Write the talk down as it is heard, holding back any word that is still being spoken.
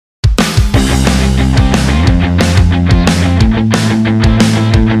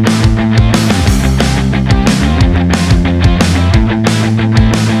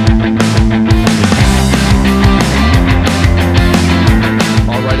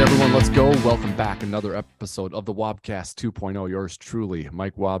welcome back. Another episode of the Wobcast 2.0. Yours truly,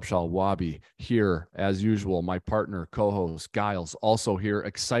 Mike Wobschall Wobby, here as usual. My partner, co-host Giles, also here.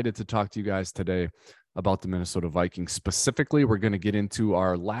 Excited to talk to you guys today about the Minnesota Vikings. Specifically, we're going to get into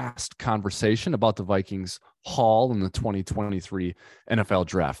our last conversation about the Vikings haul in the 2023 NFL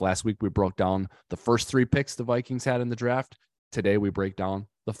draft. Last week, we broke down the first three picks the Vikings had in the draft. Today, we break down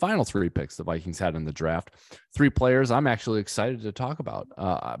the final three picks the Vikings had in the draft. Three players I'm actually excited to talk about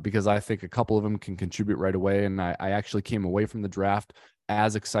because I think a couple of them can contribute right away. And I actually came away from the draft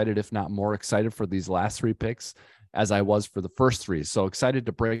as excited, if not more excited, for these last three picks as I was for the first three. So excited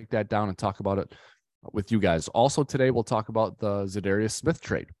to break that down and talk about it with you guys. Also today, we'll talk about the Zadarius Smith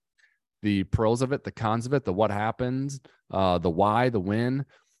trade, the pros of it, the cons of it, the what happens, the why, the win,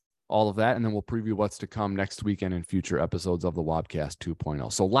 all of that. And then we'll preview what's to come next weekend in future episodes of the Wobcast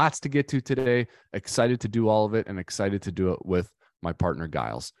 2.0. So lots to get to today. Excited to do all of it and excited to do it with my partner,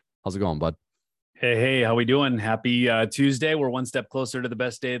 Giles. How's it going, bud? Hey, how we doing? Happy Tuesday. We're one step closer to the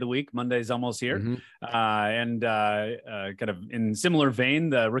best day of the week. Monday's almost here. Kind of in similar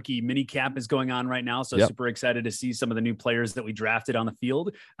vein, the rookie mini camp is going on right now. So super excited to see some of the new players that we drafted on the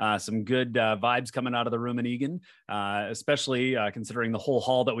field. Some good vibes coming out of the room in Egan, especially considering the whole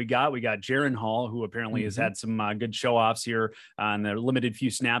haul that we got. We got Jaron Hall, who apparently has had some good show offs here on the limited few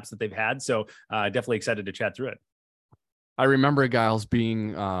snaps that they've had. So definitely excited to chat through it. I remember Giles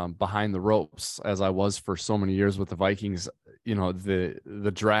being behind the ropes as I was for so many years with the Vikings. You know,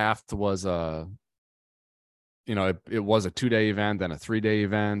 the draft was it was a 2-day event and a 3-day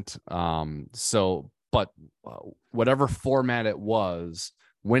event. But whatever format it was,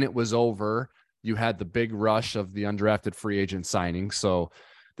 when it was over, you had the big rush of the undrafted free agent signing. So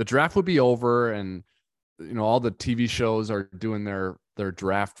the draft would be over, and all the TV shows are doing their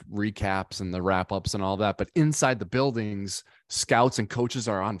draft recaps and the wrap-ups and all that. But inside the buildings, scouts and coaches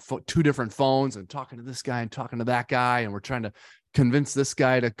are on two different phones and talking to this guy and talking to that guy. And we're trying to convince this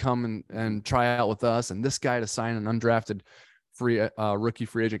guy to come and try out with us and this guy to sign an undrafted rookie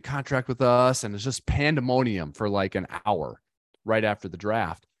free agent contract with us. And it's just pandemonium for like an hour right after the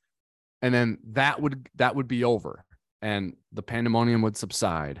draft. And then that would be over and the pandemonium would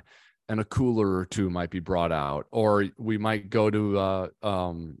subside. And a cooler or two might be brought out, or we might go to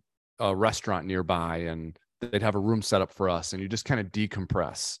a restaurant nearby and they'd have a room set up for us. And you just kind of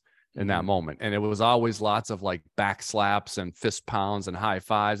decompress in that moment. And it was always lots of like back slaps and fist pounds and high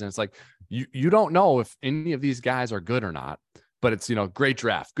fives. And it's like, you don't know if any of these guys are good or not, but it's, great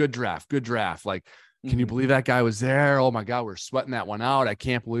draft, good draft, good draft. Like, can you believe that guy was there? Oh my God, we're sweating that one out. I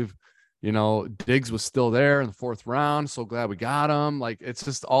can't believe Diggs was still there in the 4th round. So glad we got him. Like, it's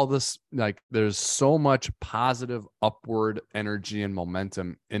just all this, like, there's so much positive upward energy and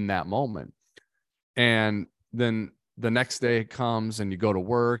momentum in that moment. And then the next day comes and you go to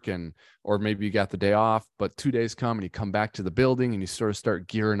work or maybe you got the day off, but 2 days come and you come back to the building and you sort of start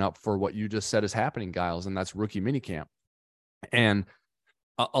gearing up for what you just said is happening, Giles. And that's rookie minicamp. And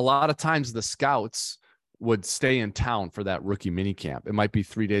a lot of times the scouts would stay in town for that rookie mini camp. It might be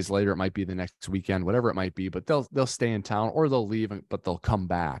 3 days later. It might be the next weekend, whatever it might be, but they'll stay in town or they'll leave, but they'll come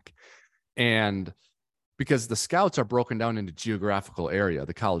back. And because the scouts are broken down into geographical area,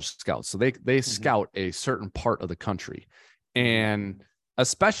 the college scouts. So they scout a certain part of the country. And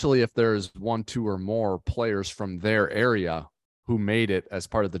especially if there's 1, 2 or more players from their area who made it as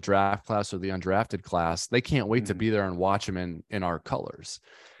part of the draft class or the undrafted class, they can't wait to be there and watch them in our colors.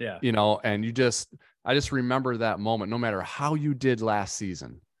 Yeah. And I just remember that moment, no matter how you did last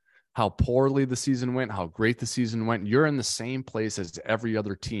season, how poorly the season went, how great the season went, you're in the same place as every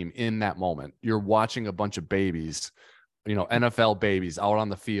other team in that moment. You're watching a bunch of babies, NFL babies out on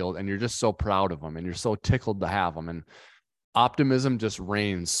the field, and you're just so proud of them and you're so tickled to have them. And optimism just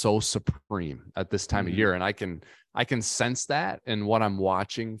reigns so supreme at this time of year. And I can sense that in what I'm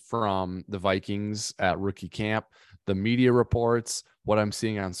watching from the Vikings at rookie camp, the media reports, what I'm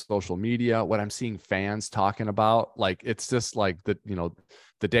seeing on social media, what I'm seeing fans talking about. Like, it's just like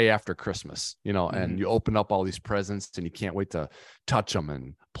the day after Christmas, and you open up all these presents and you can't wait to touch them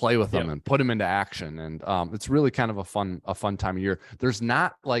and play with them and put them into action. And it's really kind of a fun time of year. There's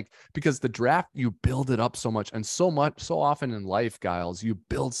not because the draft, you build it up so much so often in life, Giles, you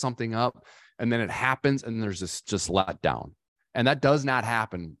build something up and then it happens and there's this just let down. And that does not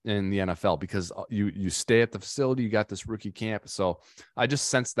happen in the NFL because you stay at the facility, you got this rookie camp. So I just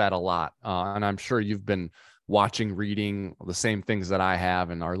sense that a lot. And I'm sure you've been watching, reading the same things that I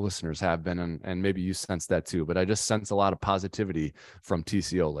have and our listeners have been, and maybe you sense that too. But I just sense a lot of positivity from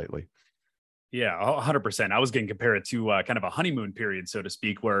TCO lately. Yeah, 100%. I was going to compare it to kind of a honeymoon period, so to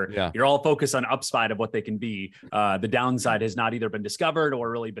speak, where Yeah. you're all focused on upside of what they can be. The downside has not either been discovered or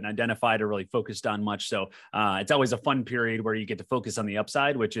really been identified or really focused on much. So it's always a fun period where you get to focus on the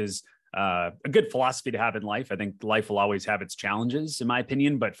upside, which is a good philosophy to have in life. I think life will always have its challenges, in my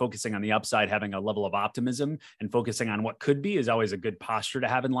opinion, but focusing on the upside, having a level of optimism and focusing on what could be is always a good posture to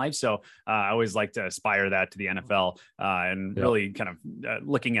have in life. So I always like to aspire that to the NFL and really kind of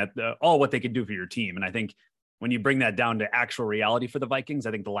looking at all what they could do for your team. And I think when you bring that down to actual reality for the Vikings,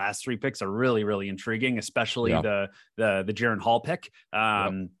 I think the last 3 picks are really, really intriguing, especially the Jaron Hall pick.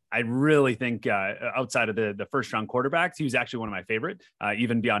 I really think outside of the first round quarterbacks, he was actually one of my favorite,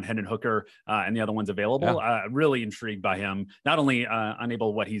 even beyond Hendon Hooker and the other ones available. Really intrigued by him, not only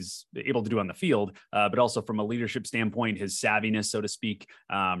unable what he's able to do on the field, but also from a leadership standpoint, his savviness, so to speak.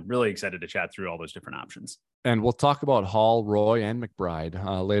 Really excited to chat through all those different options. And we'll talk about Hall, Roy, and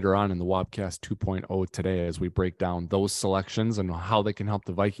McBride later on in the Wobcast 2.0 today as we break down those selections and how they can help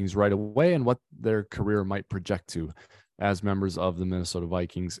the Vikings right away and what their career might project to as members of the Minnesota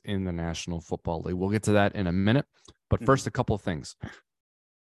Vikings in the National Football League. We'll get to that in a minute. But first, a couple of things.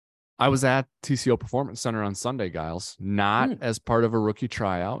 I was at TCO Performance Center on Sunday, Giles, not as part of a rookie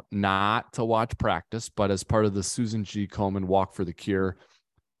tryout, not to watch practice, but as part of the Susan G. Komen Walk for the Cure.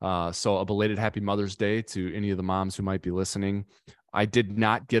 So a belated happy Mother's Day to any of the moms who might be listening. I did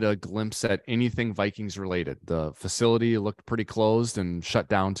not get a glimpse at anything Vikings related. The facility looked pretty closed and shut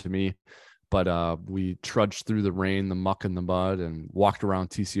down to me, but we trudged through the rain, the muck and the mud, and walked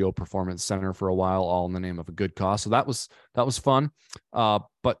around TCO Performance Center for a while, all in the name of a good cause. So that was fun.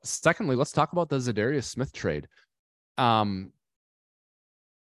 But secondly, let's talk about the Zadarius Smith trade. I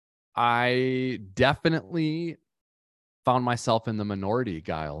definitely found myself in the minority,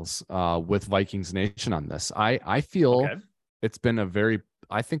 Giles, with Vikings Nation on this. I feel it's been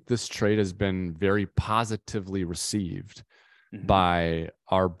I think this trade has been very positively received by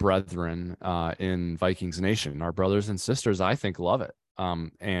our brethren in Vikings Nation. Our brothers and sisters, I think, love it.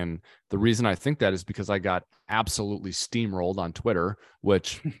 And the reason I think that is because I got absolutely steamrolled on Twitter,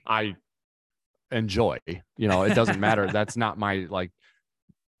 which I enjoy. You know, it doesn't matter. That's not my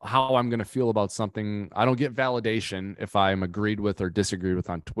how I'm going to feel about something. I don't get validation if I'm agreed with or disagreed with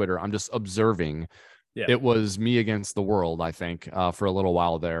on Twitter. I'm just observing. Yeah. It was me against the world, I think, for a little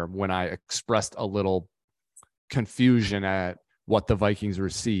while there when I expressed a little confusion at what the Vikings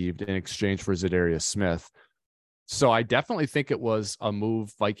received in exchange for Zadarius Smith. So I definitely think it was a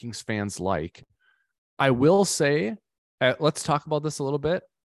move Vikings fans like. I will say, let's talk about this a little bit.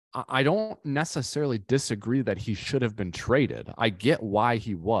 I don't necessarily disagree that he should have been traded. I get why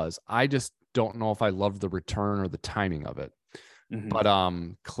he was. I just don't know if I love the return or the timing of it. But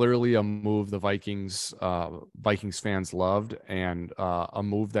clearly a move the Vikings fans loved, and a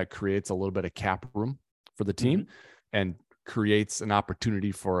move that creates a little bit of cap room for the team and creates an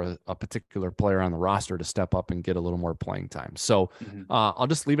opportunity for a particular player on the roster to step up and get a little more playing time. So I'll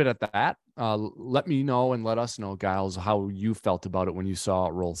just leave it at that. Let me know and let us know, Giles, how you felt about it when you saw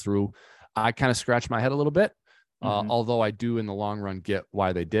it roll through. I kind of scratched my head a little bit, although I do in the long run get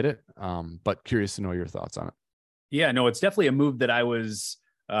why they did it. But curious to know your thoughts on it. Yeah, no, it's definitely a move that I was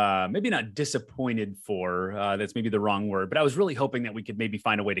maybe not disappointed for. That's maybe the wrong word, but I was really hoping that we could maybe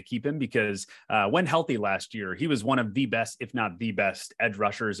find a way to keep him because when healthy last year, he was one of the best, if not the best, edge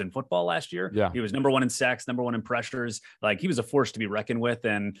rushers in football last year. Yeah. He was number 1 in sacks, number 1 in pressures. Like, he was a force to be reckoned with.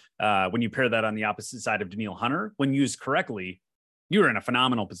 And when you pair that on the opposite side of Danielle Hunter, when used correctly, you were in a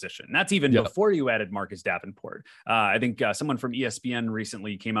phenomenal position. That's even before you added Marcus Davenport. I think someone from ESPN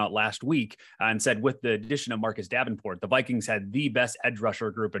recently came out last week and said with the addition of Marcus Davenport, the Vikings had the best edge rusher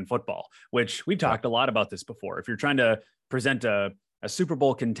group in football, which we've talked a lot about this before. If you're trying to present a Super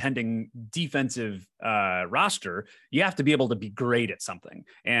Bowl contending defensive roster, you have to be able to be great at something.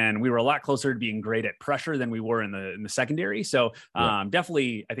 And we were a lot closer to being great at pressure than we were in the secondary. So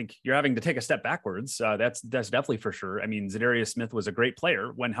definitely, I think you're having to take a step backwards. That's definitely for sure. I mean, Zadarius Smith was a great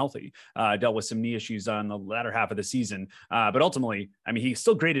player when healthy, dealt with some knee issues on the latter half of the season. But ultimately, I mean, he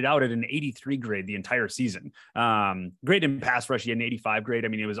still graded out at an 83 grade the entire season. Great in pass rush. He had an 85 grade. I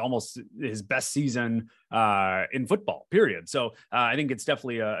mean, it was almost his best season in football, period. So I think it's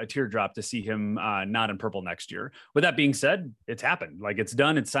definitely a teardrop to see him not in purple next year. With that being said, it's happened. Like, it's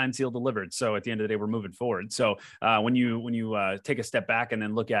done. It's signed, sealed, delivered. So at the end of the day, we're moving forward. So when you take a step back and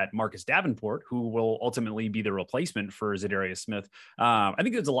then look at Marcus Davenport, who will ultimately be the replacement for Zadarius Smith, I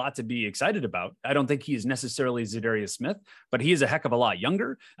think there's a lot to be excited about. I don't think he is necessarily Zadarius Smith, but he is a heck of a lot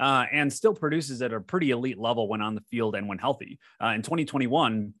younger and still produces at a pretty elite level when on the field and when healthy. In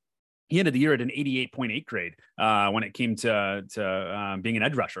 2021, he ended the year at an 88.8 grade when it came to being an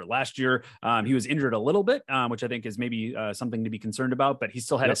edge rusher. Last year, he was injured a little bit, which I think is maybe something to be concerned about, but he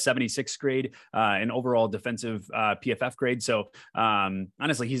still had a 76 grade in overall defensive PFF grade. So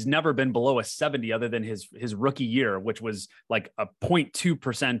honestly, he's never been below a 70 other than his rookie year, which was like a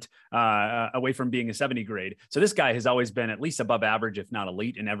 0.2% away from being a 70 grade. So this guy has always been at least above average, if not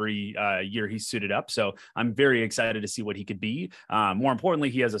elite, in every year he's suited up. So I'm very excited to see what he could be. More importantly,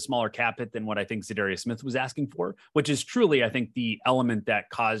 he has a smaller cap hit than what I think Zadarius Smith was asking for, which is truly, I think, the element that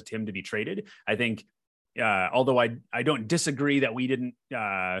caused him to be traded. I think, although I don't disagree that we didn't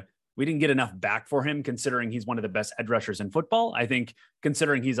get enough back for him, considering he's one of the best edge rushers in football. I think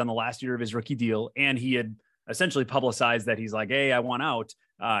considering he's on the last year of his rookie deal and he had essentially publicized that he's like, hey, I want out.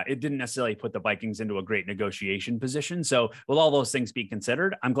 It didn't necessarily put the Vikings into a great negotiation position. So with all those things being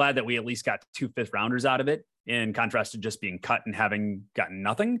considered, I'm glad that we at least got 2 fifth rounders out of it, in contrast to just being cut and having gotten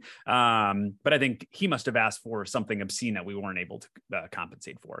nothing. But I think he must have asked for something obscene that we weren't able to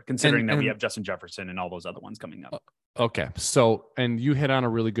compensate for, considering that we have Justin Jefferson and all those other ones coming up. Okay. So, and you hit on a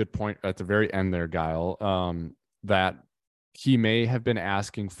really good point at the very end there, Guile, that he may have been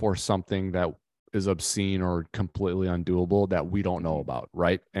asking for something that is obscene or completely undoable that we don't know about,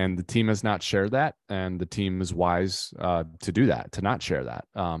 right? And the team has not shared that, and the team is wise to do that, to not share that.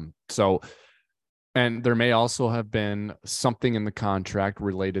 And there may also have been something in the contract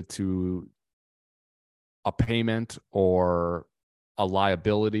related to a payment or a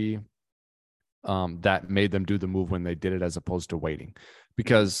liability that made them do the move when they did it, as opposed to waiting.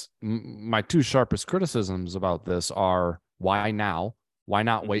 Because my 2 sharpest criticisms about this are, why now? Why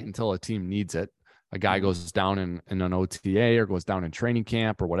not wait until a team needs it? A guy goes down in an OTA or goes down in training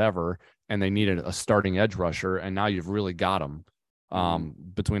camp or whatever, and they needed a starting edge rusher, and now you've really got him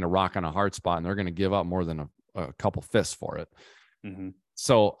between a rock and a hard spot, and they're going to give up more than a couple fists for it.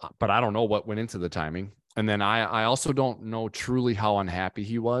 So, but I don't know what went into the timing. And then I also don't know truly how unhappy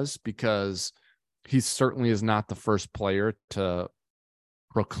he was, because he certainly is not the first player to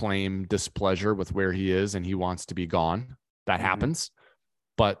proclaim displeasure with where he is and he wants to be gone. That happens.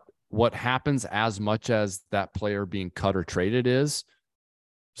 But what happens as much as that player being cut or traded is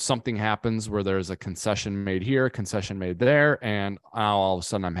something happens where there's a concession made here, concession made there, and all of a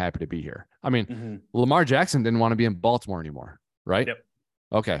sudden I'm happy to be here. I mean, Lamar Jackson didn't want to be in Baltimore anymore, right? Yep.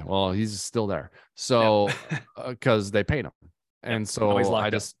 Okay, well, he's still there. So, because they paid him. And so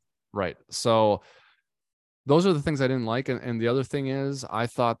right. So those are the things I didn't like. And the other thing is, I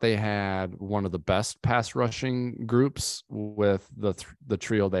thought they had one of the best pass rushing groups with the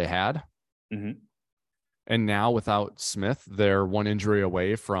trio they had. And now without Smith, they're one injury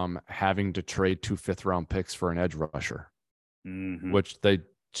away from having to trade 2 fifth-round picks for an edge rusher, which they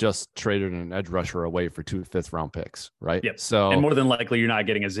just traded an edge rusher away for 2 fifth-round picks, right? Yep. So, and more than likely, you're not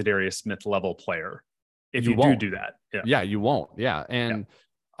getting a Zadarius Smith level player if you do that. Yeah, you won't. Yeah, and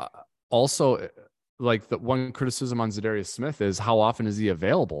also, like, the one criticism on Zadarius Smith is, how often is he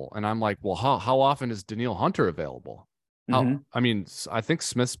available? And I'm like, well, how often is Danielle Hunter available? I mean, I think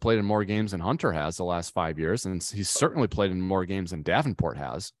Smith's played in more games than Hunter has the last 5 years, and he's certainly played in more games than Davenport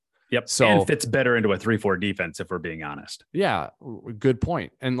has. Yep. So, and fits better into a 3-4 defense, if we're being honest. Yeah, good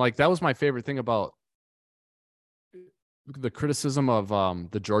point. And like, that was my favorite thing about the criticism of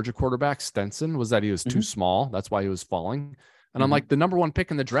the Georgia quarterback Stenson, was that he was too small. That's why he was falling. And I'm like, the number 1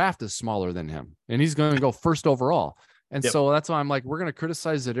 pick in the draft is smaller than him, and he's going to go first overall. And so that's why I'm like, we're going to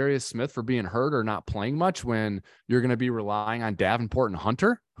criticize Zadarius Smith for being hurt or not playing much, when you're going to be relying on Davenport and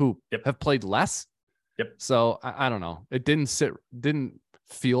Hunter, who have played less. So I don't know. It didn't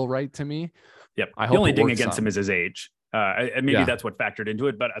feel right to me. The only thing against him is his age. Maybe that's what factored into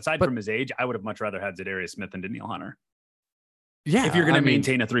it. But aside from his age, I would have much rather had Zadarius Smith than Danielle Hunter. Yeah. If you're going to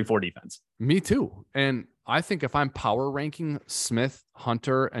maintain a 3-4 defense. Me too. And I think if I'm power ranking Smith,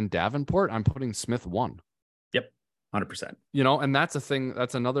 Hunter, and Davenport, I'm putting Smith 1. 100%. You know, and that's a thing.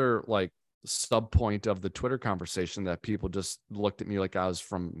 That's another like sub point of the Twitter conversation, that people just looked at me like I was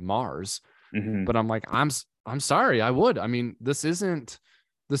from Mars. But I'm like, I'm sorry, I would. I mean, this isn't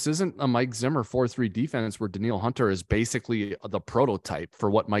a Mike Zimmer 4-3 defense where Danielle Hunter is basically the prototype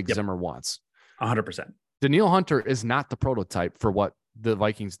for what Mike Zimmer wants. 100%. Danielle Hunter is not the prototype for what the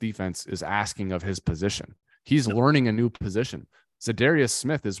Vikings defense is asking of his position. He's learning a new position. Zadarius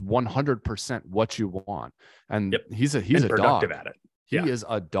Smith is 100% what you want. And he's a dog at it. He is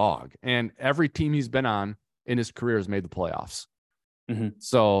a dog. And every team he's been on in his career has made the playoffs.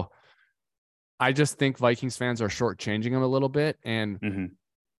 So I just think Vikings fans are shortchanging him a little bit. And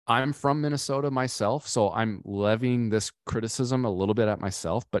I'm from Minnesota myself, so I'm levying this criticism a little bit at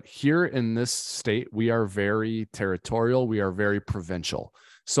myself. But here in this state, we are very territorial. We are very provincial.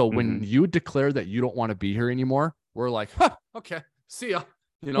 So when you declare that you don't want to be here anymore, we're like, huh, okay, see ya.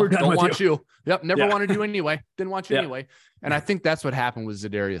 Don't want you. Yep. Never wanted you anyway. Didn't want you anyway. And I think that's what happened with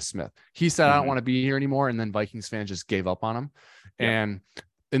Za'Darius Smith. He said, I don't want to be here anymore. And then Vikings fans just gave up on him. And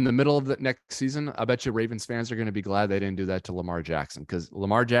in the middle of the next season, I bet you Ravens fans are going to be glad they didn't do that to Lamar Jackson, because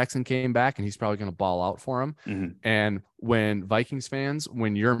Lamar Jackson came back and he's probably going to ball out for him. And when Vikings fans,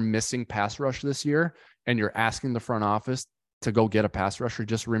 when you're missing pass rush this year and you're asking the front office to go get a pass rusher,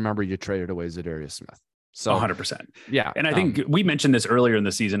 just remember you traded away Za'Darius Smith. So 100%. Yeah. And I think we mentioned this earlier in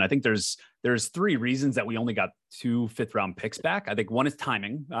the season. I think there's 3 reasons that we only got 2 5th-round picks back. I think one is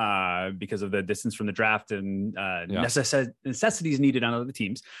timing, because of the distance from the draft and necessities needed on other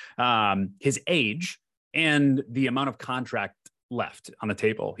teams, his age, and the amount of contract left on the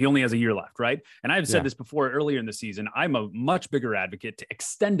table. He only has a year left, right? And I've said this before earlier in the season. I'm a much bigger advocate to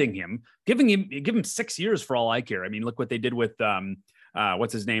extending him, give him 6 years for all I care. I mean, look what they did with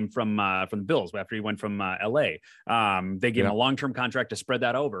what's his name from the Bills after he went from LA. They gave him a long-term contract to spread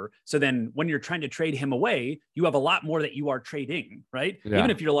that over. So then when you're trying to trade him away, you have a lot more that you are trading, right?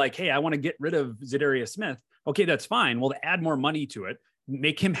 Even if you're like, hey, I want to get rid of Za'Darius Smith. Okay, that's fine. Well, to add more money to it,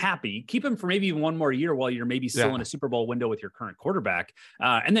 make him happy, keep him for maybe even one more year while you're maybe still in a Super Bowl window with your current quarterback,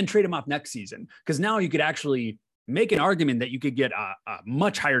 and then trade him off next season. Because now you could actually make an argument that you could get a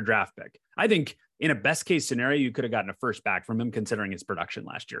much higher draft pick. I think in a best case scenario, you could have gotten a first back from him, considering his production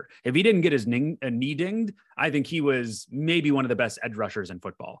last year. If he didn't get his knee dinged, I think he was maybe one of the best edge rushers in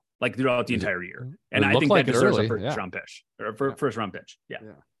football, like throughout the entire year. And I think that deserves a first-round pitch or first-round pitch. Yeah.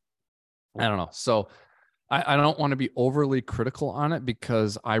 I don't know. So I don't want to be overly critical on it,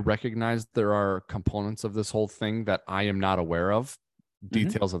 because I recognize there are components of this whole thing that I am not aware of.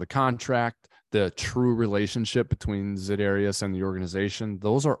 Details of the contract, the true relationship between Za'Darius and the organization.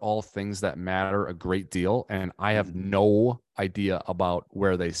 Those are all things that matter a great deal. And I have no idea about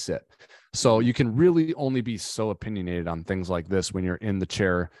where they sit. So you can really only be so opinionated on things like this when you're in the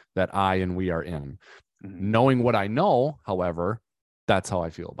chair that I and we are in. Knowing what I know, however, that's how I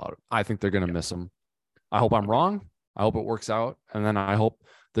feel about it. I think they're going to miss him. I hope I'm wrong. I hope it works out. And then I hope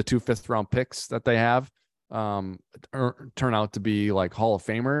the 2 5th-round picks that they have turn out to be like Hall of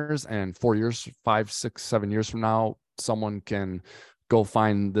Famers, and 4 years, 5, 6, 7 years from now, someone can go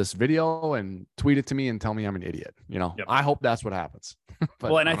find this video and tweet it to me and tell me I'm an idiot. I hope that's what happens.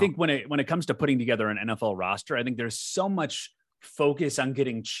 Well, and I think when it comes to putting together an NFL roster, I think there's so much focus on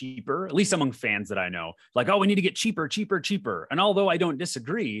getting cheaper, at least among fans that I know, like, oh, we need to get cheaper. And although I don't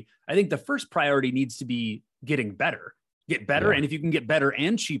disagree, I think the first priority needs to be getting better. Get better. And if you can get better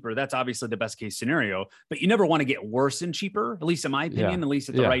and cheaper, that's obviously the best case scenario, but you never want to get worse and cheaper, at least in my opinion, at least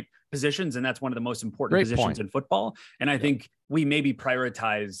at the right positions. And that's one of the most important positions in football. And I think we maybe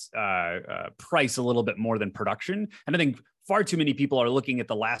prioritize price a little bit more than production. And I think far too many people are looking at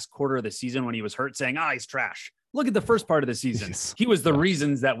the last quarter of the season when he was hurt saying, he's trash. Look at the first part of the season. He was the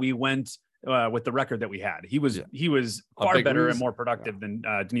reasons that we went with the record that we had. He was far better and more productive than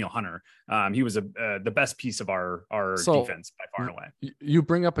Danielle Hunter. He was the best piece of our defense by far and away. You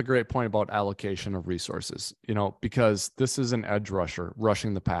bring up a great point about allocation of resources, because this is an edge rusher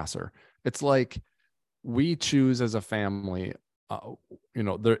rushing the passer. It's like we choose as a family,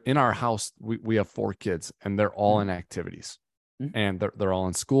 they're in our house. We have 4 kids and they're all in activities, and they're all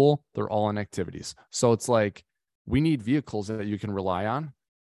in school. They're all in activities. So it's like, we need vehicles that you can rely on,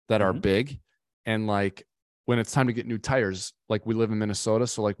 that are big. And like, when it's time to get new tires, like we live in Minnesota,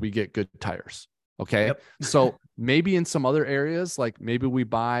 so like we get good tires. Okay. So maybe in some other areas, like maybe we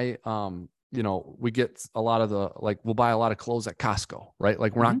buy, we get a lot of we'll buy a lot of clothes at Costco, right?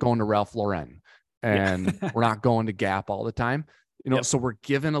 Like we're not going to Ralph Lauren, and we're not going to Gap all the time, so we're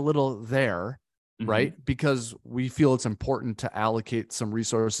given a little there, right? Because we feel it's important to allocate some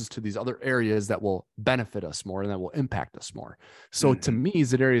resources to these other areas that will benefit us more and that will impact us more. So to me,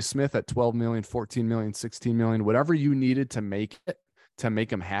 Za'Darius Smith at 12 million, 14 million, 16 million, whatever you needed to make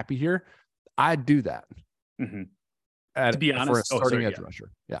him happy here, I'd do that. To be honest, for a starting edge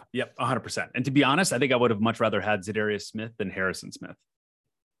rusher. Yeah. Yep. 100%. And to be honest, I think I would have much rather had Za'Darius Smith than Harrison Smith.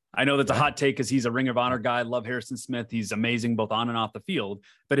 I know that's a hot take because he's a Ring of Honor guy. I love Harrison Smith. He's amazing both on and off the field.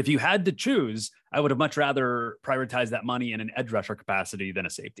 But if you had to choose, I would have much rather prioritized that money in an edge rusher capacity than a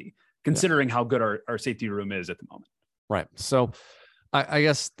safety, considering how good our safety room is at the moment. Right. So I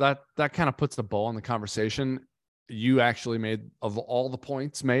guess that kind of puts a bow on the conversation. You actually made, of all the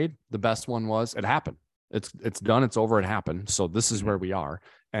points made, the best one was it happened. It's done. It's over. It happened. So this is where we are,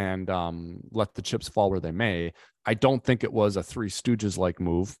 and let the chips fall where they may. I don't think it was a Three Stooges like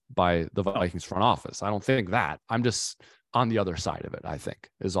move by the Vikings front office. I don't think that. I'm just on the other side of it, I think,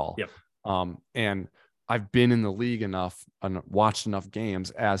 is all. Yep. And I've been in the league enough and watched enough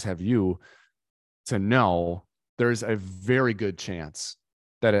games, as have you, to know there's a very good chance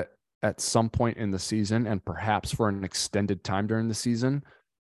that at some point in the season, and perhaps for an extended time during the season,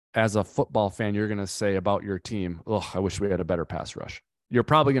 as a football fan, you're going to say about your team, "Oh, I wish we had a better pass rush." You're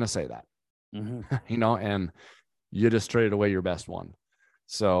probably going to say that, and you just traded away your best one.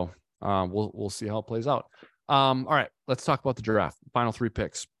 So we'll see how it plays out. All right, let's talk about the draft. Final 3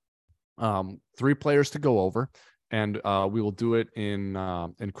 picks. 3 players to go over, and we will do it in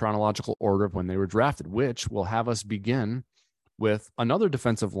chronological order of when they were drafted, which will have us begin with another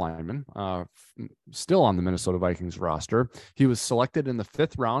defensive lineman, still on the Minnesota Vikings roster. He was selected in the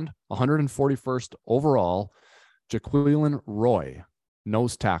 5th round, 141st overall, Jaquelin Roy,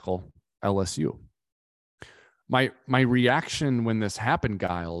 nose tackle, LSU. My reaction when this happened,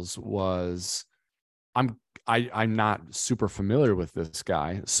 Giles, was I'm not super familiar with this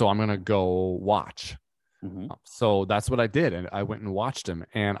guy, so I'm gonna go watch. So that's what I did, and I went and watched him.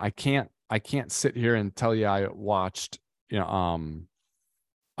 And I can't sit here and tell you I watched a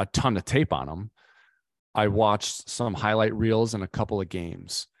ton of tape on him. I watched some highlight reels and a couple of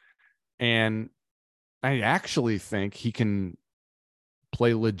games, and I actually think he can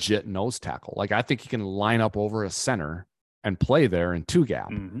play legit nose tackle. Like, I think he can line up over a center and play there in 2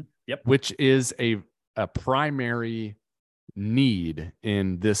 gap, which is a primary need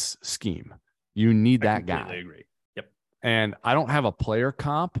in this scheme. You need that guy. I completely agree. And I don't have a player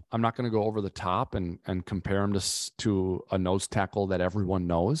comp. I'm not going to go over the top and compare him to a nose tackle that everyone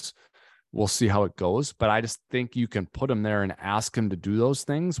knows. We'll see how it goes. But I just think you can put him there and ask him to do those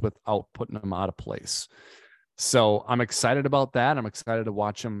things without putting him out of place. So I'm excited about that. I'm excited to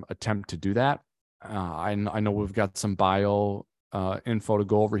watch him attempt to do that. I know we've got some bio info to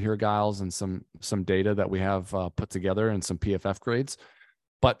go over here, Giles, and some data that we have put together and some PFF grades.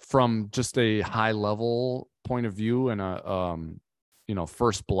 But from just a high level point of view and a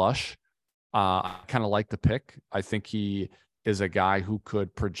first blush, I kind of like the pick. I think he is a guy who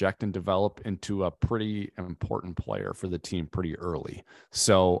could project and develop into a pretty important player for the team pretty early.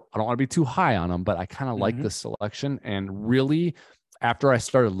 So I don't want to be too high on him, but I kind of like the selection. And really, after I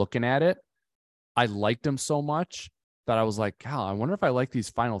started looking at it, I liked him so much that I was like, "Wow, I wonder if I like these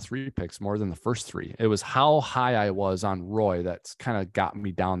final 3 picks more than the first 3." It was how high I was on Roy that's kind of got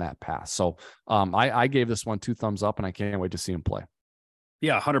me down that path. So I gave this one 2 thumbs up, and I can't wait to see him play.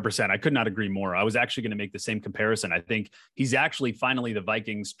 Yeah, 100%. I could not agree more. I was actually going to make the same comparison. I think he's actually finally the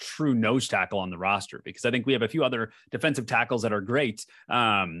Vikings' true nose tackle on the roster, because I think we have a few other defensive tackles that are great,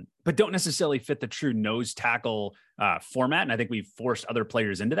 but don't necessarily fit the true nose tackle format. And I think we've forced other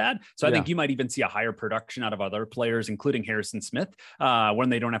players into that. So I think you might even see a higher production out of other players, including Harrison Smith, when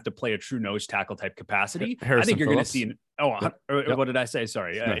they don't have to play a true nose tackle type capacity. I think you're going to see what did I say?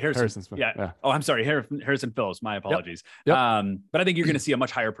 Sorry. Harrison Smith. Yeah. Oh, I'm sorry. Harrison Phillips. My apologies. But I think you're going to see a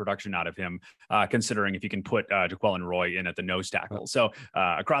much higher production out of him, considering if you can put Jaquelin Roy in at the nose tackle. So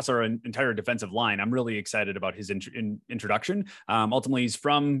across our entire defensive line, I'm really excited about his introduction. Ultimately, he's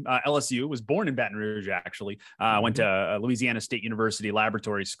from LSU, was born in Baton Rouge, actually. Went to Louisiana State University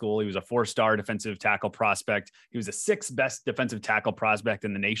Laboratory School. He was a 4-star defensive tackle prospect. He was the 6th best defensive tackle prospect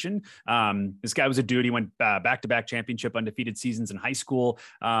in the nation. This guy was a dude. He went back-to-back championship undefeated seasons in high school.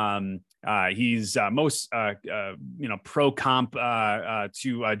 He's most pro comp to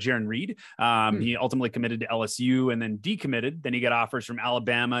Jaron Reed. He ultimately committed to LSU and then decommitted. Then he got offers from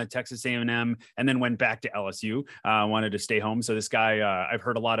Alabama, Texas A&M, and then went back to LSU. Wanted to stay home. So this guy, I've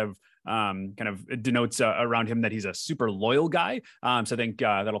heard a lot of kind of denotes around him that he's a super loyal guy. So I think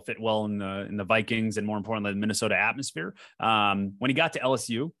that'll fit well in the Vikings and, more importantly, the Minnesota atmosphere. When he got to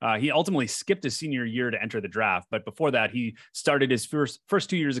LSU, he ultimately skipped his senior year to enter the draft. But before that, he started his first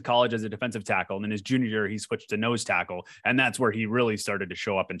 2 years of college as a defensive tackle. And then his junior year, he switched to nose tackle. And that's where he really started to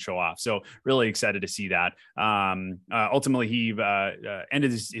show up and show off. So really excited to see that. Ultimately, he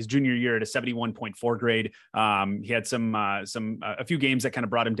ended his junior year at a 71.4 grade. He had a few games that kind of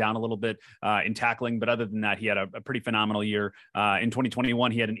brought him down a little bit in tackling, but other than that, he had a pretty phenomenal year. In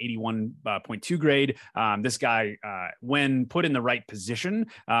 2021, he had an 81.2 grade. This guy, when put in the right position,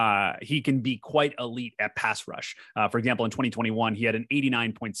 he can be quite elite at pass rush. For example, in 2021, he had an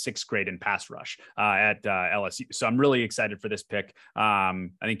 89.6 grade in pass rush at LSU. So I'm really excited for this pick. I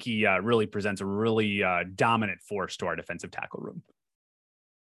think he really presents a really dominant force to our defensive tackle room.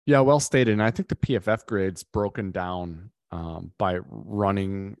 Yeah, well stated. And I think the PFF grades broken down by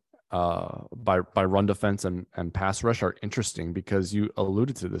running by run defense and pass rush are interesting, because you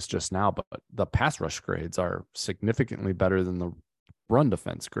alluded to this just now, but the pass rush grades are significantly better than the run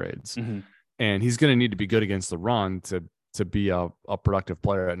defense grades. And he's going to need to be good against the run to be a productive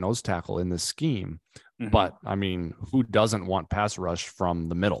player at nose tackle in this scheme. But I mean, who doesn't want pass rush from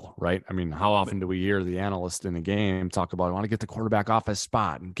the middle, right? I mean, how often do we hear the analyst in the game talk about, I want to get the quarterback off his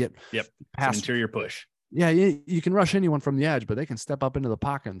spot and get some interior push. Yeah, you can rush anyone from the edge, but they can step up into the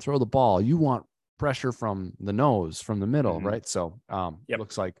pocket and throw the ball. You want pressure from the nose, from the middle, right? So it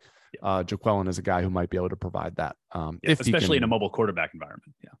looks like Jaquelin is a guy who might be able to provide that. If especially in a mobile quarterback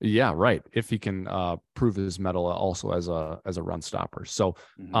environment. Yeah, right. If he can prove his mettle also as a run stopper. So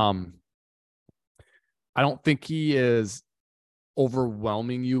I don't think he is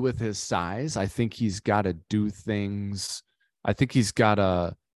overwhelming you with his size. I think he's got to do things. I think he's got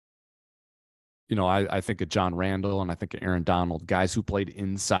to, I think of John Randall and I think of Aaron Donald, guys who played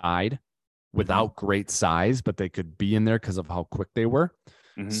inside without great size, but they could be in there because of how quick they were.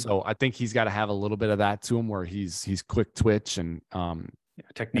 So I think he's got to have a little bit of that to him where he's quick twitch and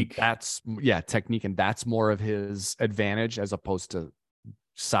technique. And technique. And that's more of his advantage as opposed to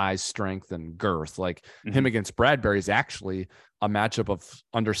size, strength, and girth. Like him against Bradbury is actually a matchup of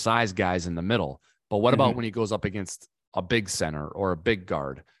undersized guys in the middle. But what about when he goes up against a big center or a big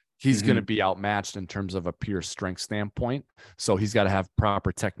guard? He's going to be outmatched in terms of a pure strength standpoint. So he's got to have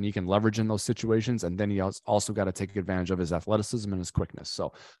proper technique and leverage in those situations. And then he also got to take advantage of his athleticism and his quickness.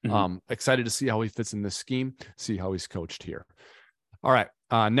 So excited to see how he fits in this scheme, see how he's coached here. All right.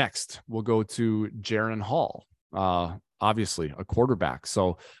 Next, we'll go to Jaron Hall. Obviously a quarterback.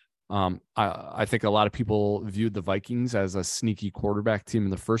 So I think a lot of people viewed the Vikings as a sneaky quarterback team in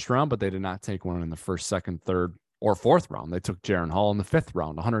the first round, but they did not take one in the first, second, third, or fourth round. They took Jaron Hall in the fifth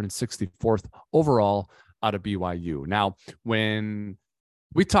round, 164th overall out of BYU. Now, when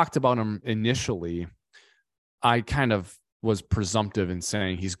we talked about him initially, I kind of was presumptive in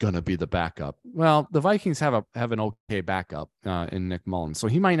saying he's going to be the backup. Well, the Vikings have an okay backup in Nick Mullins, so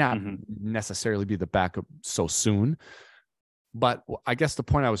he might not necessarily be the backup so soon. But I guess the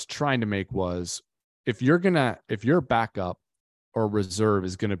point I was trying to make was if your backup or reserve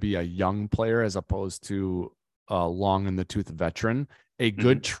is going to be a young player as opposed to a long in the tooth veteran, a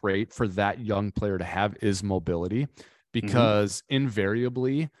good trait for that young player to have is mobility, because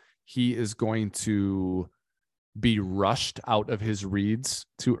invariably he is going to be rushed out of his reads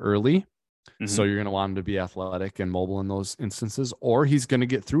too early. So you're going to want him to be athletic and mobile in those instances, or he's going to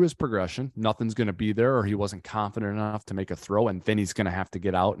get through his progression. Nothing's going to be there, or he wasn't confident enough to make a throw. And then he's going to have to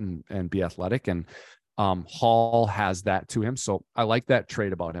get out and be athletic. And Hall has that to him. So I like that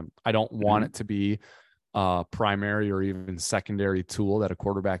trait about him. I don't want it to be a primary or even secondary tool that a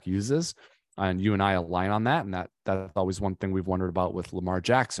quarterback uses. And you and I align on that. And that's always one thing we've wondered about with Lamar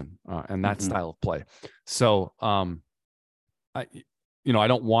Jackson and that style of play. So I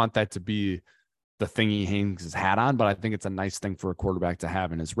don't want that to be the thing he hangs his hat on, but I think it's a nice thing for a quarterback to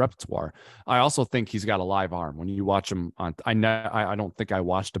have in his repertoire. I also think he's got a live arm. When you watch him I don't think I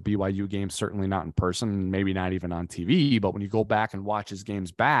watched a BYU game, certainly not in person, maybe not even on TV, but when you go back and watch his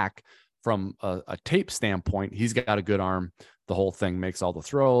games back from a tape standpoint, he's got a good arm. The whole thing, makes all the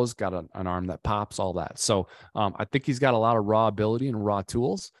throws, got an arm that pops, all that. So I think he's got a lot of raw ability and raw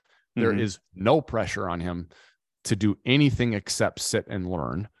tools. There is no pressure on him to do anything except sit and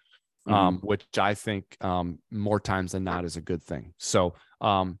learn, which I think more times than not is a good thing. So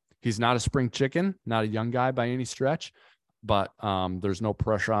he's not a spring chicken, not a young guy by any stretch, but there's no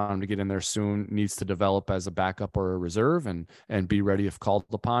pressure on him to get in there soon. Needs to develop as a backup or a reserve and be ready if called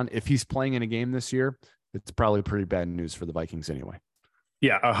upon. If he's playing in a game this year, it's probably pretty bad news for the Vikings anyway.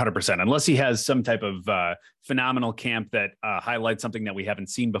 Yeah, 100%. Unless he has some type of phenomenal camp that highlights something that we haven't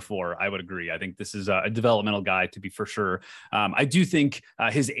seen before, I would agree. I think this is a developmental guy to be for sure. I do think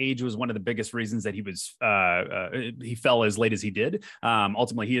his age was one of the biggest reasons that he fell as late as he did.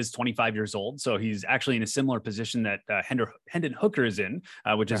 Ultimately, he is 25 years old, so he's actually in a similar position that Hendon Hooker is in,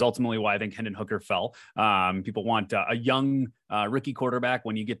 which is ultimately why I think Hendon Hooker fell. People want a young rookie quarterback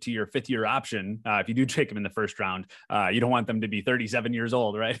when you get to your fifth-year option. If you do take him in the first round, you don't want them to be 37 years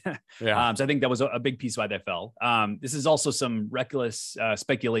old, right? Yeah. So I think that was a big piece why they fell. This is also some reckless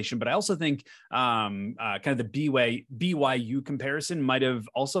speculation, but I also think kind of the BYU comparison might have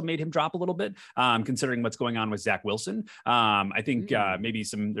also made him drop a little bit, considering what's going on with Zach Wilson. I think maybe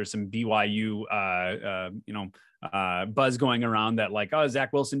there's some BYU, buzz going around that like, oh,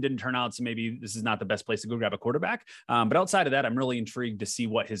 Zach Wilson didn't turn out, so maybe this is not the best place to go grab a quarterback. But outside of that, I'm really intrigued to see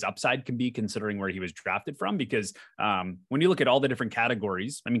what his upside can be considering where he was drafted from, because when you look at all the different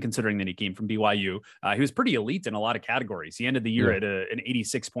categories, I mean, considering that he came from BYU, he was pretty elite in a lot of categories. He ended the year at an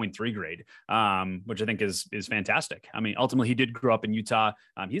 86.3 grade, which I think is fantastic. I mean, ultimately he did grow up in Utah.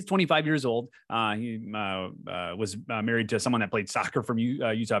 He's 25 years old. He was married to someone that played soccer from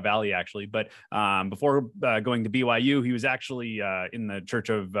Utah Valley, actually. But before going to BYU. He was actually in the Church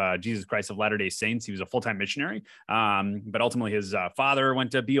of Jesus Christ of Latter-day Saints. He was a full-time missionary, but ultimately his father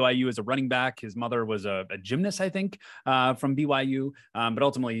went to BYU as a running back. His mother was a gymnast, I think, from BYU, but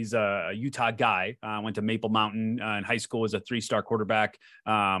ultimately he's a Utah guy. Went to Maple Mountain in high school, was a 3-star quarterback,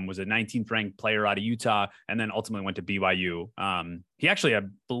 was a 19th ranked player out of Utah, and then ultimately went to BYU. He actually, I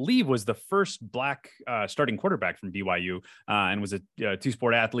believe, was the first Black starting quarterback from BYU, and was a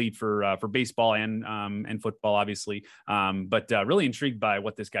 2-sport athlete for baseball and football, obviously. But really intrigued by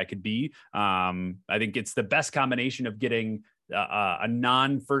what this guy could be. I think it's the best combination of getting a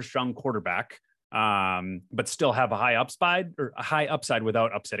non-first round quarterback, but still have a high upside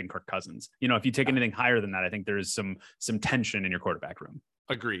without upsetting Kirk Cousins. If you take anything higher than that, I think there's some tension in your quarterback room.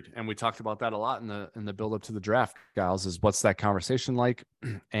 Agreed. And we talked about that a lot in the build up to the draft, Giles, is what's that conversation like?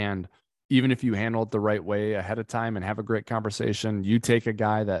 And even if you handle it the right way ahead of time and have a great conversation, you take a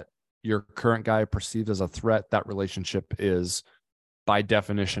guy that your current guy perceived as a threat, that relationship is by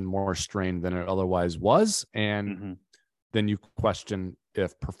definition more strained than it otherwise was. And then you question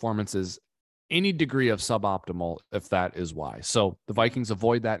if performance is any degree of suboptimal, if that is why. So the Vikings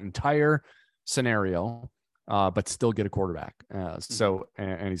avoid that entire scenario, but still get a quarterback.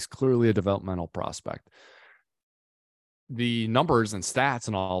 And he's clearly a developmental prospect. The numbers and stats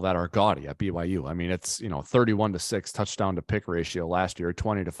and all that are gaudy at BYU. I mean, it's 31-6 touchdown to pick ratio last year,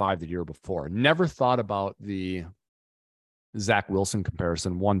 20-5 the year before. Never thought about the Zach Wilson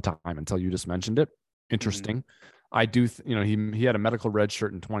comparison one time until you just mentioned it. Interesting. I do, he had a medical red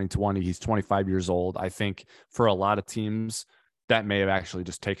shirt in 2020. He's 25 years old. I think for a lot of teams that may have actually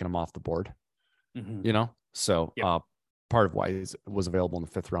just taken him off the board. So part of why he was available in the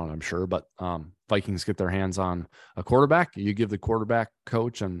 5th round, I'm sure. But Vikings get their hands on a quarterback. You give the quarterback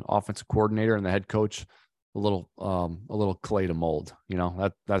coach and offensive coordinator and the head coach a little clay to mold.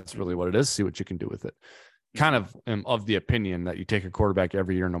 That's really what it is. See what you can do with it. Kind of am of the opinion that you take a quarterback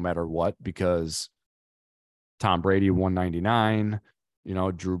every year, no matter what, because Tom Brady 199,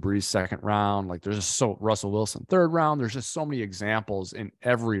 Drew Brees 2nd round. Like there's just Russell Wilson 3rd round. There's just so many examples in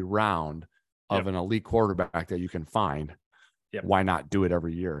every round of an elite quarterback that you can find. Why not do it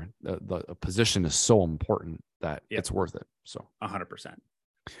every year? The position is so important that it's worth it. So 100%.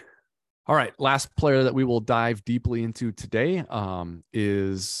 All right. Last player that we will dive deeply into today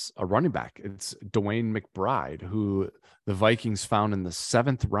is a running back. It's Dwayne McBride, who the Vikings found in the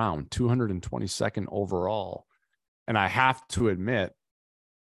 7th round, 222nd overall. And I have to admit,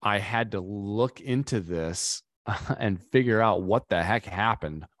 I had to look into this and figure out what the heck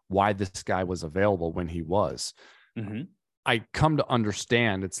happened, why this guy was available when he was. I come to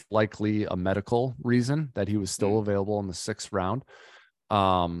understand it's likely a medical reason that he was still available in the 6th round,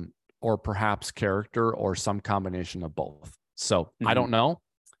 or perhaps character or some combination of both. So I don't know.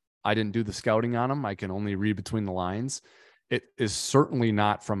 I didn't do the scouting on him. I can only read between the lines. It is certainly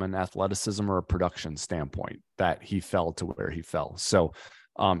not from an athleticism or a production standpoint that he fell to where he fell. So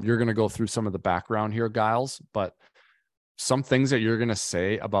you're going to go through some of the background here, Giles, but some things that you're going to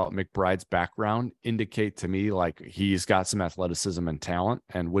say about McBride's background indicate to me like he's got some athleticism and talent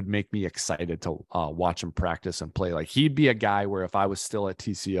and would make me excited to watch him practice and play. Like he'd be a guy where if I was still at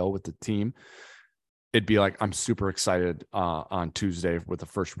TCO with the team, it'd be like, I'm super excited on Tuesday with the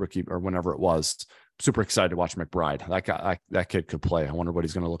first rookie or whenever it was, super excited to watch McBride. That kid could play. I wonder what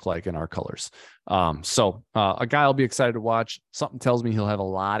he's going to look like in our colors. So a guy I'll be excited to watch. Something tells me he'll have a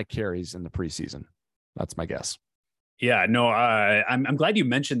lot of carries in the preseason. That's my guess. Yeah, no, I'm glad you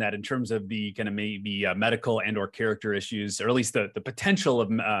mentioned that in terms of the kind of maybe medical and or character issues, or at least the potential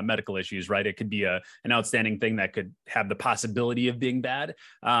of medical issues, right? It could be an outstanding thing that could have the possibility of being bad,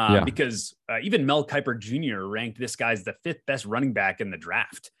 because even Mel Kiper Jr. ranked this guy as the 5th best running back in the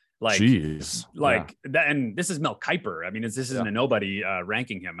draft. That, and this is Mel Kiper. I mean, this isn't a nobody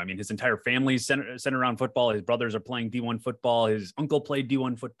ranking him. I mean, his entire family's centered around football. His brothers are playing D1 football. His uncle played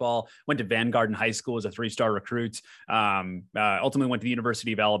D1 football, went to Vanguard in high school as a 3-star recruit. Ultimately went to the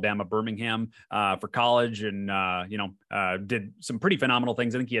University of Alabama, Birmingham for college, and did some pretty phenomenal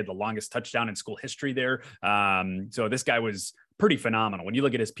things. I think he had the longest touchdown in school history there. So this guy was pretty phenomenal. When you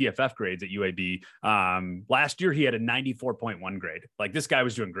look at his PFF grades at UAB, last year he had a 94.1 grade. Like this guy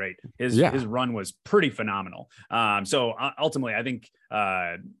was doing great. His run was pretty phenomenal. So ultimately, I think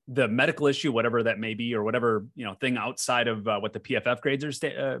the medical issue, whatever that may be, or whatever thing outside of what the PFF grades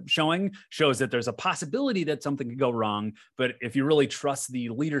are showing, shows that there's a possibility that something could go wrong. But if you really trust the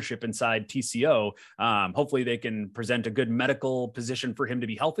leadership inside TCO, hopefully they can present a good medical position for him to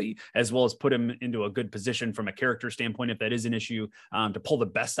be healthy, as well as put him into a good position from a character standpoint, if that is an issue, to pull the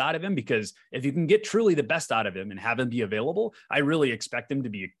best out of him. Because if you can get truly the best out of him and have him be available, I really expect him to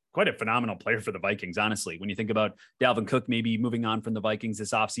be quite a phenomenal player for the Vikings, honestly. When you think about Dalvin Cook maybe moving on from the Vikings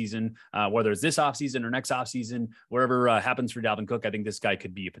this offseason, whether it's this offseason or next offseason, wherever happens for Dalvin Cook, I think this guy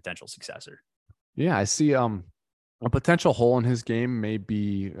could be a potential successor. Yeah, I see a potential hole in his game may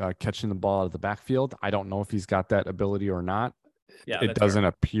be catching the ball out of the backfield. I don't know if he's got that ability or not. Yeah, It doesn't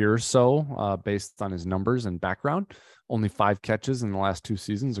appear so based on his numbers and background. Only 5 catches in the last 2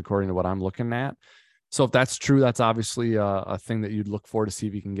 seasons, according to what I'm looking at. So if that's true, that's obviously a thing that you'd look for to see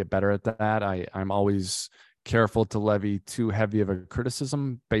if you can get better at that. I'm always careful to levy too heavy of a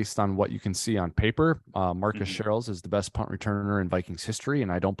criticism based on what you can see on paper. Marcus Sherrills is the best punt returner in Vikings history,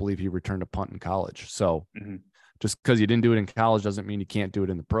 and I don't believe he returned a punt in college. So just because you didn't do it in college doesn't mean you can't do it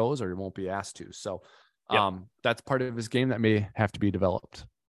in the pros or you won't be asked to. So that's part of his game that may have to be developed.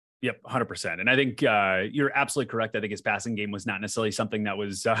 Yep, 100%. And I think you're absolutely correct. I think his passing game was not necessarily something that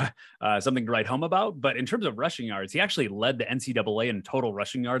was something to write home about. But in terms of rushing yards, he actually led the NCAA in total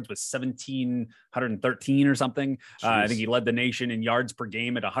rushing yards with 1,713 or something. I think he led the nation in yards per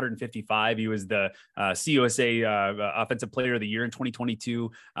game at 155. He was the CUSA Offensive Player of the Year in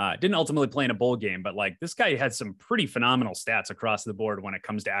 2022. Didn't ultimately play in a bowl game, but like this guy had some pretty phenomenal stats across the board when it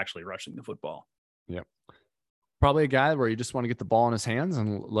comes to actually rushing the football. Yep. Probably a guy where you just want to get the ball in his hands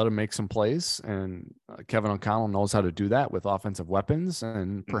and let him make some plays. And Kevin O'Connell knows how to do that with offensive weapons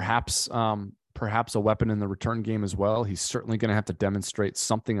and perhaps a weapon in the return game as well. He's certainly going to have to demonstrate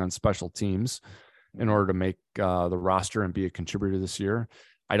something on special teams in order to make the roster and be a contributor this year.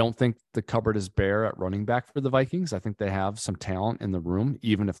 I don't think the cupboard is bare at running back for the Vikings. I think they have some talent in the room,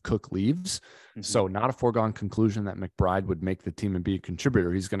 even if Cook leaves. So not a foregone conclusion that McBride would make the team and be a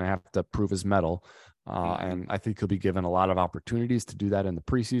contributor. He's going to have to prove his mettle. And I think he'll be given a lot of opportunities to do that in the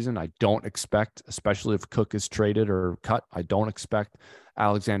preseason. I don't expect, especially if Cook is traded or cut, I don't expect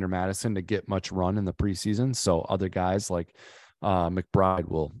Alexander Madison to get much run in the preseason. So other guys like McBride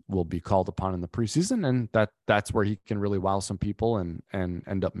will be called upon in the preseason, and that's where he can really wow some people and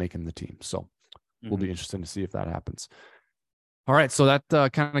end up making the team. So we'll be interested to see if that happens. All right, so that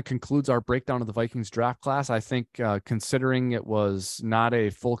kind of concludes our breakdown of the Vikings draft class. I think considering it was not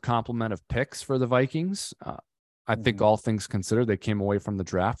a full complement of picks for the Vikings, I think all things considered, they came away from the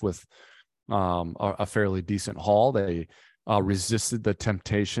draft with a fairly decent haul. They resisted the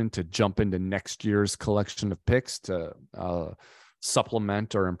temptation to jump into next year's collection of picks to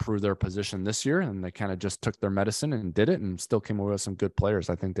supplement or improve their position this year. And they kind of just took their medicine and did it and still came away with some good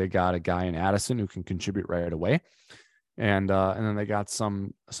players. I think they got a guy in Addison who can contribute right away. And then they got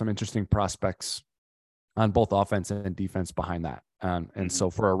some interesting prospects on both offense and defense behind that. And so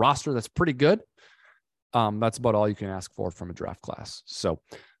for a roster that's pretty good, that's about all you can ask for from a draft class. So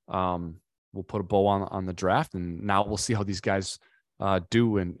we'll put a bow on the draft, and now we'll see how these guys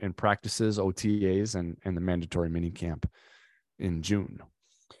do in practices, OTAs, and the mandatory mini camp in June.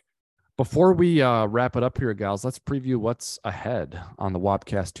 Before we wrap it up here, gals, let's preview what's ahead on the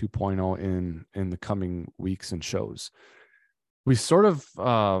Wobcast 2.0 in the coming weeks and shows. We sort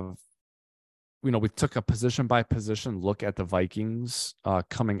of, we took a position by position look at the Vikings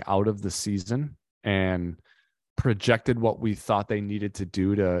coming out of the season and projected what we thought they needed to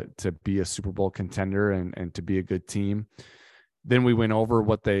do to be a Super Bowl contender and to be a good team. Then we went over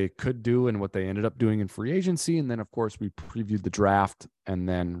what they could do and what they ended up doing in free agency. And then, of course, we previewed the draft and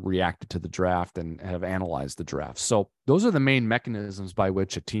then reacted to the draft and have analyzed the draft. So those are the main mechanisms by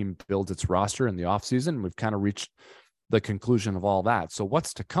which a team builds its roster in the offseason. We've kind of reached the conclusion of all that. So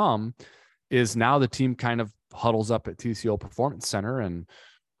what's to come is now the team kind of huddles up at TCO Performance Center and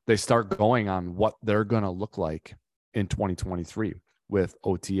they start going on what they're going to look like in 2023 with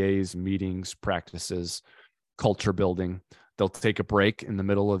OTAs, meetings, practices, culture building. They'll take a break in the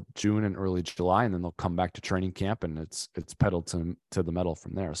middle of June and early July, and then they'll come back to training camp, and it's pedaled to the metal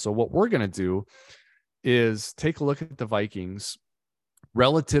from there. So what we're going to do is take a look at the Vikings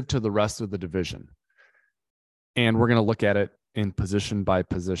relative to the rest of the division, and we're going to look at it in position by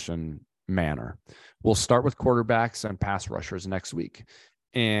position manner. We'll start with quarterbacks and pass rushers next week,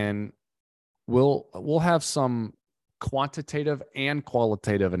 and we'll have some quantitative and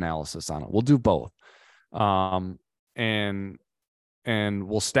qualitative analysis on it. We'll do both. And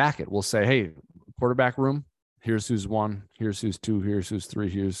we'll stack it. We'll say, hey, quarterback room, here's who's 1, here's who's 2, here's who's 3,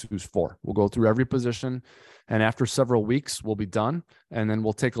 here's who's 4. We'll go through every position, and after several weeks, we'll be done. And then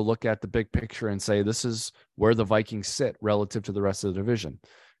we'll take a look at the big picture and say, this is where the Vikings sit relative to the rest of the division.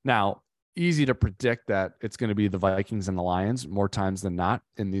 Now, easy to predict that it's going to be the Vikings and the Lions more times than not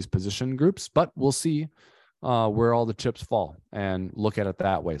in these position groups, but we'll see where all the chips fall and look at it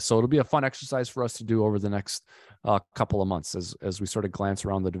that way. So it'll be a fun exercise for us to do over the next couple of months as we sort of glance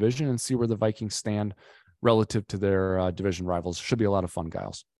around the division and see where the Vikings stand relative to their division rivals. Should be a lot of fun,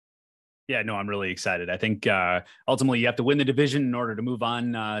 guys. Yeah, no, I'm really excited. I think ultimately you have to win the division in order to move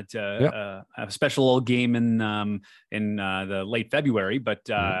on to a special little game in the late February. But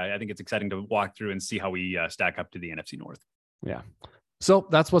I think it's exciting to walk through and see how we stack up to the NFC North. Yeah. So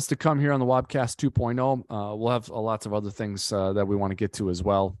that's what's to come here on the Wobcast 2.0. We'll have lots of other things that we want to get to as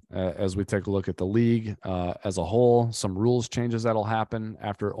well as we take a look at the league as a whole, some rules changes that'll happen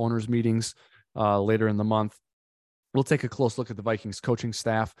after owners meetings later in the month. We'll take a close look at the Vikings coaching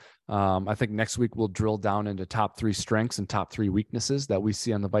staff. I think next week we'll drill down into top 3 strengths and top 3 weaknesses that we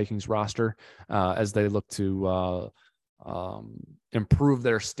see on the Vikings roster as they look to improve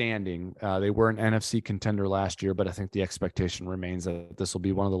their standing. They were an NFC contender last year, but I think the expectation remains that this will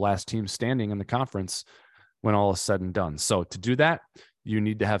be one of the last teams standing in the conference when all is said and done. So to do that, you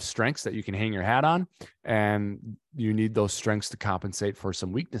need to have strengths that you can hang your hat on, and you need those strengths to compensate for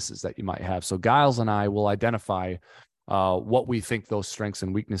some weaknesses that you might have. So Giles and I will identify what we think those strengths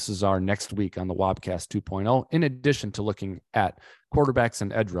and weaknesses are next week on the Wobcast 2.0, in addition to looking at quarterbacks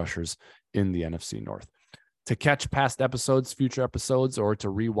and edge rushers in the NFC North. To catch past episodes, future episodes, or to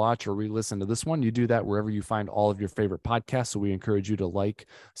rewatch or re-listen to this one, you do that wherever you find all of your favorite podcasts. So we encourage you to like,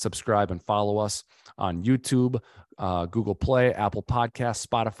 subscribe, and follow us on YouTube, Google Play, Apple Podcasts,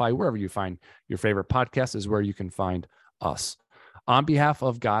 Spotify, wherever you find your favorite podcast is where you can find us. On behalf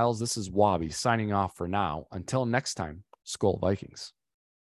of Giles, this is Wobby signing off for now. Until next time, Skol Vikings.